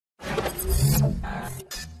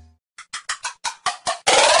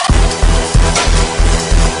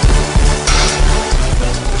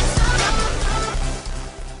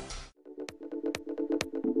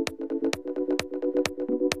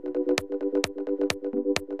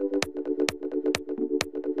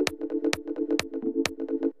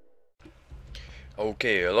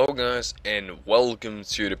Okay, hello guys and welcome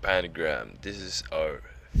to the Pandagram. This is our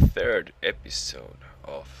third episode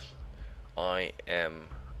of I Am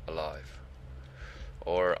Alive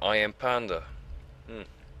or I Am Panda.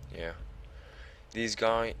 Yeah, this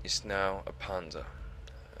guy is now a panda.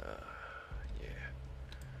 Yeah,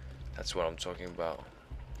 that's what I'm talking about.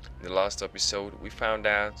 In the last episode, we found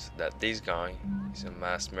out that this guy is a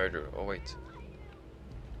mass murderer. Oh wait.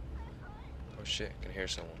 Oh shit, I can hear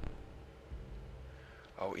someone.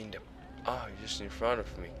 Oh, just in front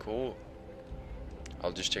of me. Cool.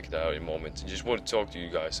 I'll just check that out in a moment. I just want to talk to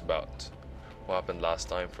you guys about what happened last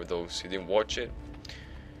time. For those who didn't watch it,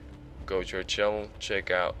 go to our channel,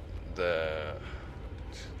 check out the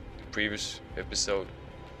previous episode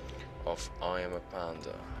of I Am a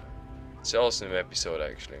Panda. It's an awesome episode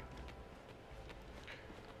actually.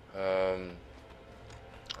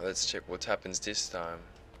 Let's check what happens this time.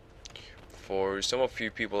 For some of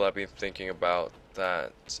you people have been thinking about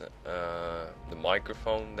that the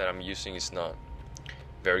microphone that I'm using is not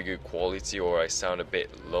very good quality, or I sound a bit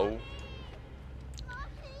low.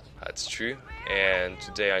 That's true. And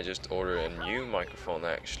today I just ordered a new microphone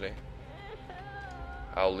actually.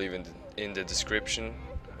 I'll leave in the description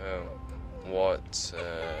what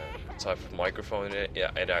type of microphone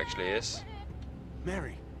it actually is.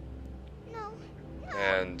 Mary.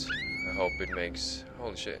 And I hope it makes...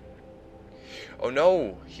 Holy shit. Oh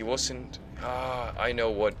no, he wasn't... I know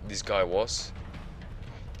what this guy was.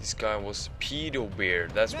 This guy was Pedo Bear.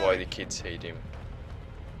 That's why the kids hate him.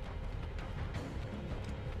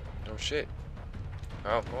 Oh shit.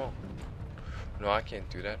 Oh. No, I can't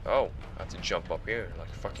do that. Oh, I have to jump up here like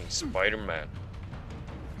fucking Spider-Man.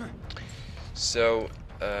 So,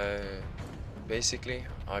 basically,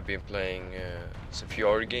 I've been playing some few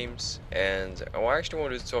other games, and I actually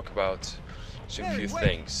wanted to talk about some few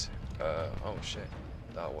things. Oh shit,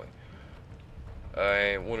 that way.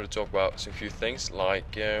 I wanted to talk about some few things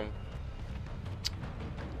like I'm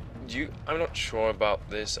not sure about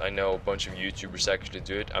this. I know a bunch of YouTubers actually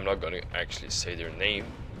do it. I'm not gonna actually say their name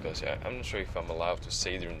because I'm not sure if I'm allowed to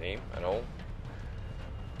say their name at all.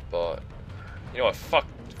 But you know what?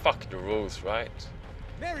 Fuck the rules, right?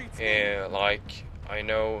 And like I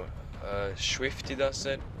know Swifty does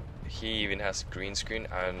it. He even has a green screen,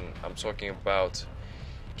 and I'm talking about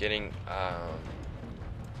getting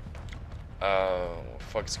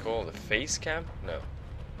fuck it's called, a face cam? No.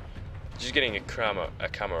 Just getting a camera,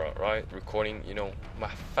 right? Recording, my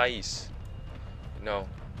face. The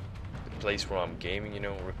place where I'm gaming,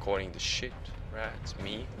 recording the shit, right? It's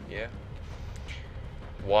me, yeah.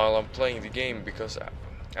 While I'm playing the game, because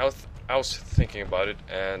I was thinking about it,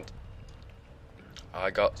 and I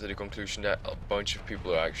got to the conclusion that a bunch of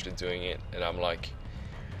people are actually doing it, and I'm like,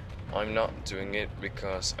 I'm not doing it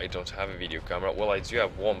because I don't have a video camera. Well, I do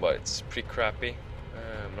have one, but it's pretty crappy.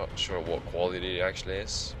 I'm not sure what quality it actually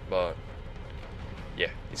is, but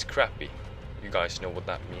yeah, it's crappy. You guys know what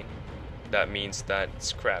that means. That means that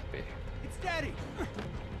it's crappy. It's Daddy.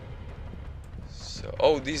 So,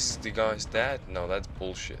 oh, this is the guy's dad? No, that's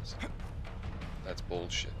bullshit. That's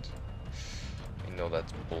bullshit. You know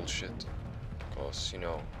that's bullshit. Because,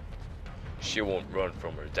 she won't run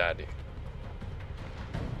from her daddy.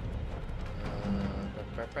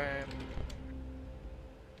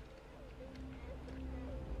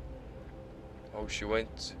 Oh, she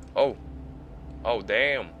went. Oh,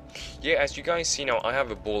 damn. Yeah, as you guys see now, I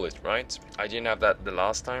have a bullet, right? I didn't have that the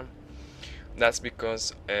last time. That's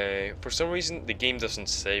because for some reason the game doesn't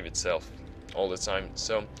save itself all the time.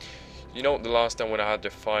 So, the last time when I had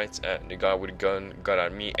the fight, the guy with a gun got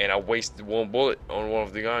at me, and I wasted one bullet on one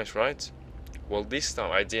of the guys, right? Well, this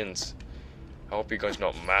time I didn't. I hope you guys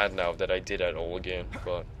not mad now that I did that all again,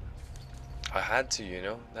 but I had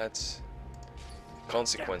to, that's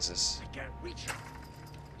consequences.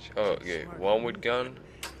 Oh, okay, one with gun.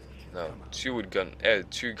 No, two with gun.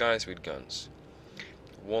 Two guys with guns.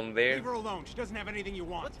 One there. Leave her alone. She doesn't have anything you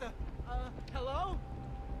want. What the? Hello?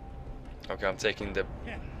 Okay, I'm taking the.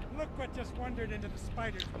 Yeah, look what just wandered into the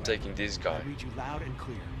spider's I'm taking this guy. I read you loud and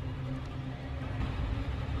clear.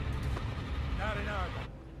 Not enough.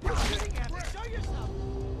 You're shooting at me. Show yourself.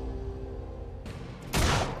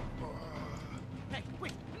 Hey,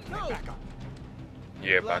 wait. No. Back up.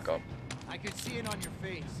 Yeah, back up. I could see it on your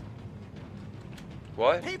face.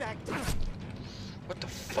 What? Payback. What the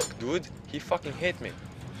fuck, dude? He fucking hit me.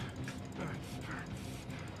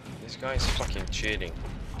 This guy is fucking cheating.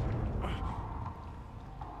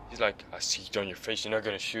 He's like, I see it on your face, you're not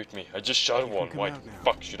gonna shoot me. I just shot one. Why the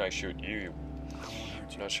fuck should I shoot you?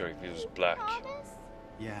 Not sure if he was black.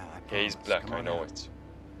 Yeah, Yeah, he's black, I know it.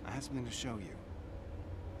 I have something to show you.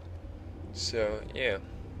 So, yeah.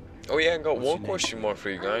 Oh yeah, I got What's one your name? question more for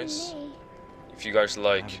you guys. May. If you guys I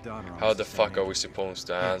like, have a daughter how almost the the same fuck are age we as you. supposed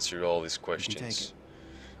to Here, answer all these take questions?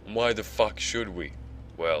 it. Why the fuck should we?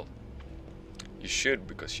 Well, you should,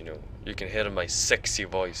 because you know, you can hear my sexy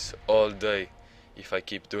voice all day if I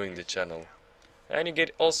keep doing the channel. And you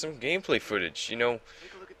get awesome gameplay footage, you know.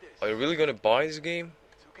 Are you really gonna buy this game?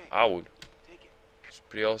 I would. It's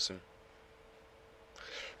pretty awesome.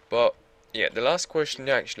 But yeah, the last question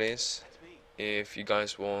actually is if you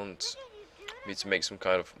guys want me to make some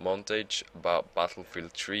kind of montage about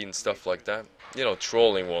Battlefield 3 and stuff like that. You know,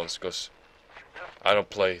 trolling ones, because I don't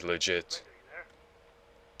play legit.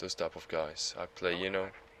 Those type of guys. I play, you know,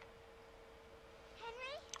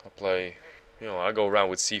 I go around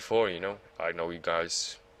with C4, you know. I know you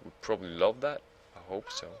guys would probably love that. I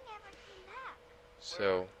hope so.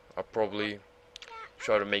 So, I'll probably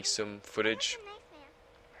try to make some footage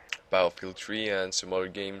Battlefield 3 and some other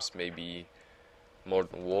games, maybe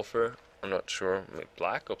Modern Warfare. I'm not sure. Maybe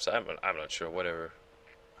Black Ops. I'm not sure. Whatever.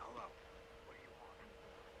 Hello. What do you want?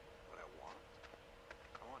 What I want?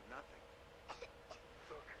 I want nothing.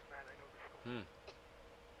 Look, man, I know the score.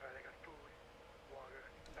 Alright, I got food, water,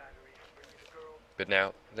 batteries, bring me the girl. But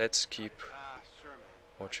now let's keep Sure, man.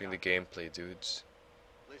 watching the gameplay, dudes.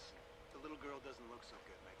 Listen, the little girl doesn't look so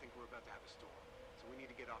good, and I think we're about to have a storm. So we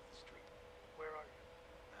need to get off the street. Where are you?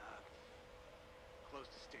 Close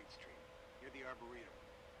to State Street, near the Arboretum.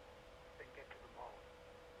 Then get to the mall.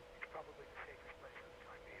 It's probably the safest place for the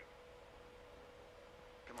time being.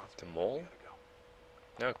 Come on, The Spade, mall? we gotta go.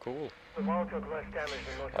 No, cool. The mall took less damage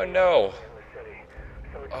than most I of the know. malls in the city,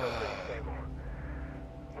 so it's still pretty stable.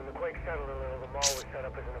 When the quake settled a little, the mall was set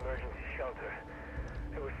up as an emergency shelter.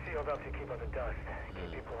 It was sealed up to keep out the dust,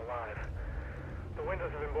 keep people alive. The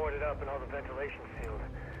windows have been boarded up and all the ventilation sealed.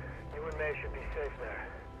 You and May should be safe there,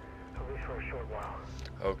 at least for a short while.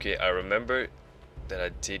 Okay, I remember that I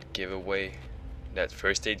did give away that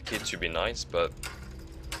first aid kit to be nice, but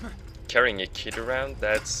carrying a kit around,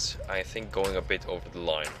 that's, I think, going a bit over the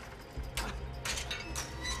line.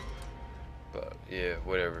 But yeah,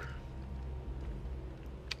 whatever.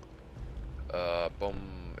 Am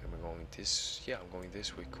I going this? Yeah, I'm going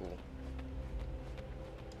this way. Cool.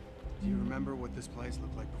 Do you remember what this place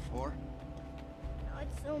looked like before? Not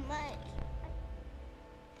so much.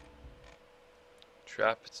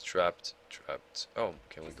 Trapped, trapped, trapped. Oh,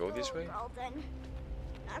 can we Just go a this little way? girl then.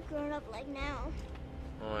 Not grown up like now.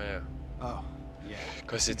 Oh yeah. Oh, yeah.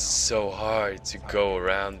 Cause it's so hard to go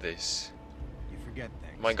around this. You forget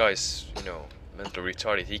things. My guy's, you know, mentally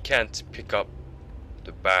retarded. He can't pick up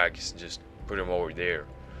the bags and just put them over there.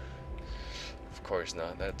 Of course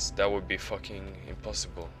not. That would be fucking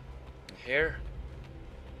impossible. And here?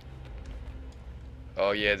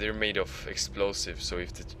 Oh yeah, they're made of explosives. So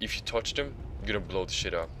if you touch them, you're gonna blow the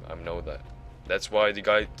shit up. I know that. That's why the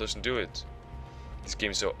guy doesn't do it. This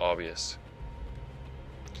game's so obvious.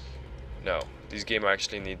 No, this game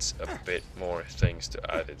actually needs a bit more things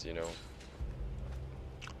to add it, you know.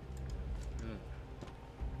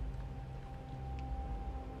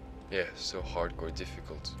 Yeah, so hardcore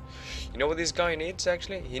difficult. You know what this guy needs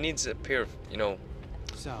actually? He needs a pair of, you know,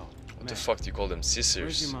 So, what the fuck do you call them?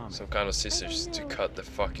 Scissors. your mommy? Some kind of scissors to know. cut the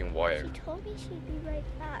fucking wire. She told me she'd be right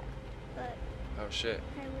back, but Oh shit.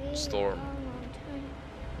 I waited Storm. a long time.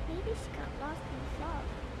 Maybe she got lost in the fog.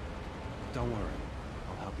 don't worry.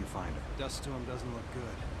 I'll help you find her. Dust storm doesn't look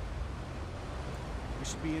good. We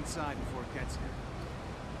should be inside before it gets here.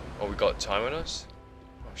 Oh, we got time on us?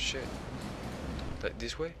 Oh shit.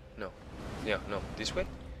 This way? No. Yeah, no. This way?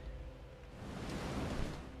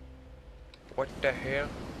 What the hell?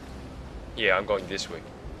 Yeah, I'm going this way.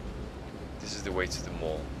 This is the way to the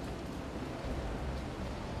mall.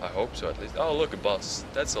 I hope so at least. Oh, look, a bus.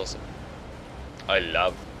 That's awesome. I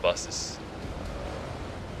love buses.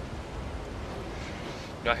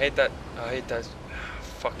 No, I hate that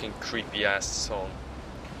fucking creepy ass song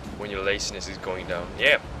when your laziness is going down.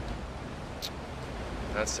 Yeah.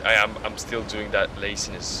 I'm still doing that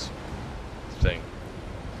laziness thing.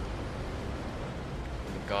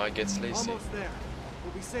 The guy gets lazy. Almost there.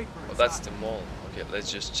 We'll be safer Oh, inside. that's the mall. Okay,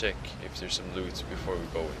 let's just check if there's some loot before we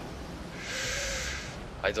go in.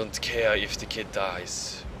 I don't care if the kid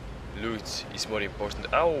dies. Loot is more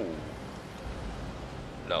important. Ow!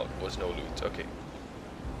 No, it was no loot. Okay.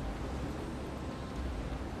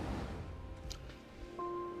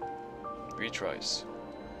 Retries.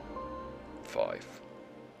 5.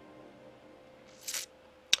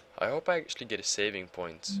 I hope I actually get a saving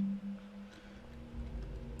point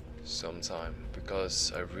sometime,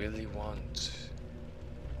 because I really want,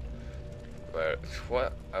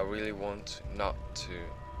 I really want not to,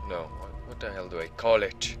 no, what the hell do I call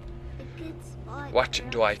it? a good spot. What for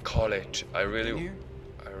do I us. call it? I In really here?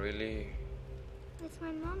 With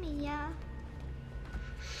my mommy, yeah.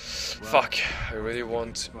 Well, fuck. I hopefully really the good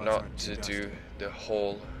want spots not aren't to too do dusty. the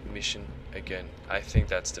whole mission again. I think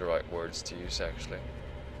that's the right words to use actually.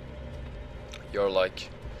 You're like,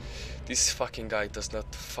 this fucking guy does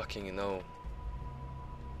not fucking know.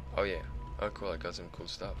 Oh yeah. Oh cool, I got some cool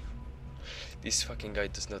stuff. This fucking guy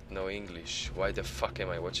does not know English. Why the fuck am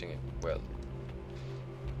I watching it? Well,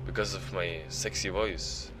 because of my sexy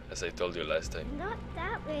voice, as I told you last time. Not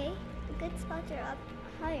that way. The good spots are up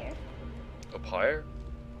higher. Up higher?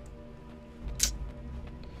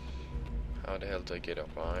 How the hell do I get up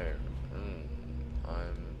higher?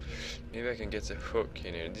 Maybe I can get a hook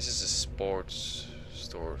in here. This is a sports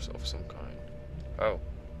store of some kind. Oh.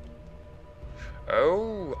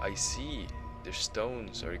 Oh, I see. The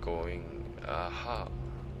stones are going. Aha.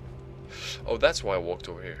 Oh, that's why I walked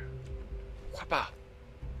over here. Whapa.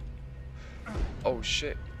 Oh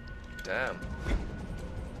shit. Damn.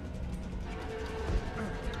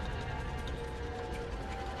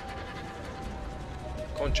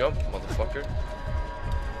 Can't jump, motherfucker.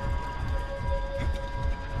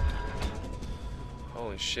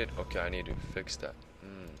 Holy shit. Okay, I need to fix that.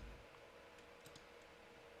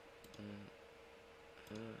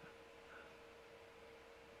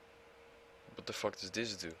 What the fuck does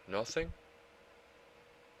this do? Nothing?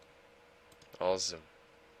 Awesome.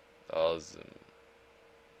 Awesome.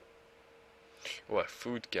 Oh, a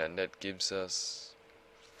food can. That gives us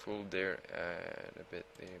full there and a bit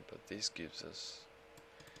there. But this gives us...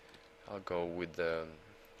 I'll go with the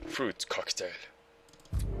fruit cocktail.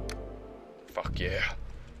 Fuck yeah.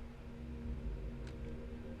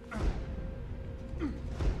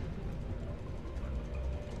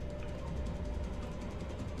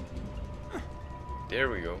 There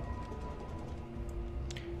we go.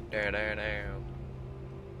 There.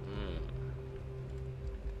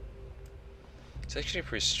 It's actually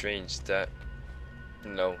pretty strange that,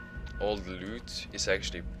 all the loot is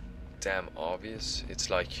actually damn obvious. It's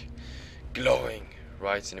like glowing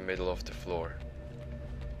right in the middle of the floor.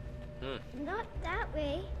 Not that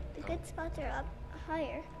way. The good spots are up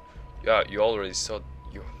higher. Yeah, you already saw.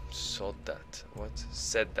 You saw that. What?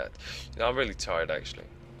 Said that. I'm really tired actually.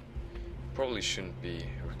 Probably shouldn't be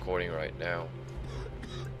recording right now.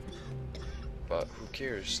 But who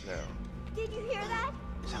cares now? Did you hear that?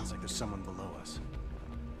 Sounds like there's someone below us.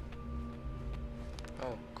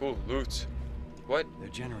 Oh, cool. Loot. What? There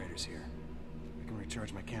are generators here. I can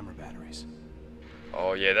recharge my camera batteries.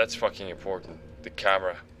 Oh yeah, that's fucking important. The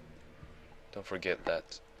camera. Don't forget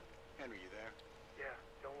that. Henry, you there? Yeah,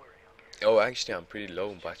 don't worry, I'm here. Oh, actually, I'm pretty low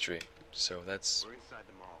on battery. So that's... We're inside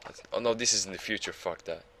the mall. Oh no, this is in the future. Fuck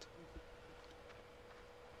that.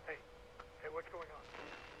 Hey, what's going on?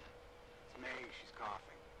 It's May. She's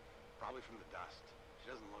coughing. Probably from the dust.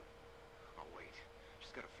 She doesn't look... Oh, wait.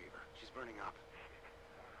 She's got a fever. She's burning up.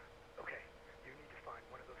 Okay, you need to find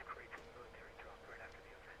one of those crates the military dropped right after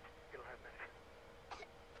the event. It'll have medicine.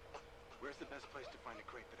 Where's the best place to find a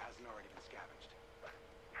crate that hasn't already been scavenged?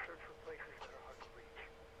 Search for places that are hard to reach,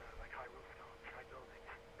 like high rooftops, high buildings.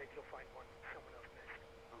 Maybe you'll find one someone else missed.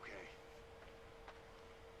 Okay.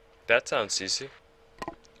 That sounds easy.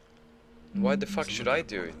 Why the fuck There's a should I lookout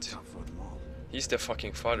do point on it? the top floor of the mall. He's the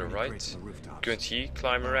fucking father, There are any crates right? on the rooftops. Couldn't he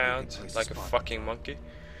climb That'd be a around good place to like a spot them. fucking monkey?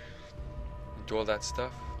 Do all that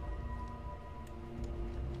stuff?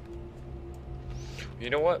 You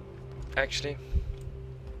know what? Actually,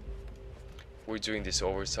 we're doing this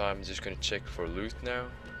overtime. I'm just gonna check for loot now,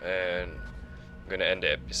 and I'm gonna end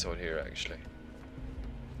the episode here actually.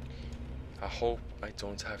 I hope I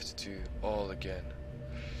don't have to do all again.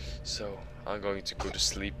 So I'm going to go to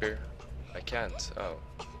sleep here. I can't. Oh.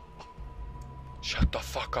 Shut the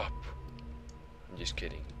fuck up. I'm just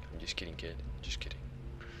kidding. I'm just kidding, kid. Just kidding.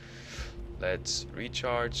 Let's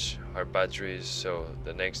recharge our batteries so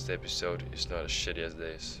the next episode is not as shitty as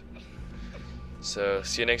this. So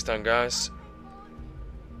see you next time, guys.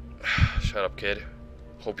 Shut up, kid.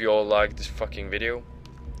 Hope you all liked this fucking video.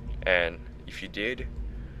 And if you did,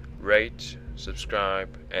 rate, subscribe,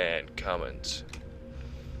 and comment.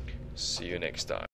 See you next time.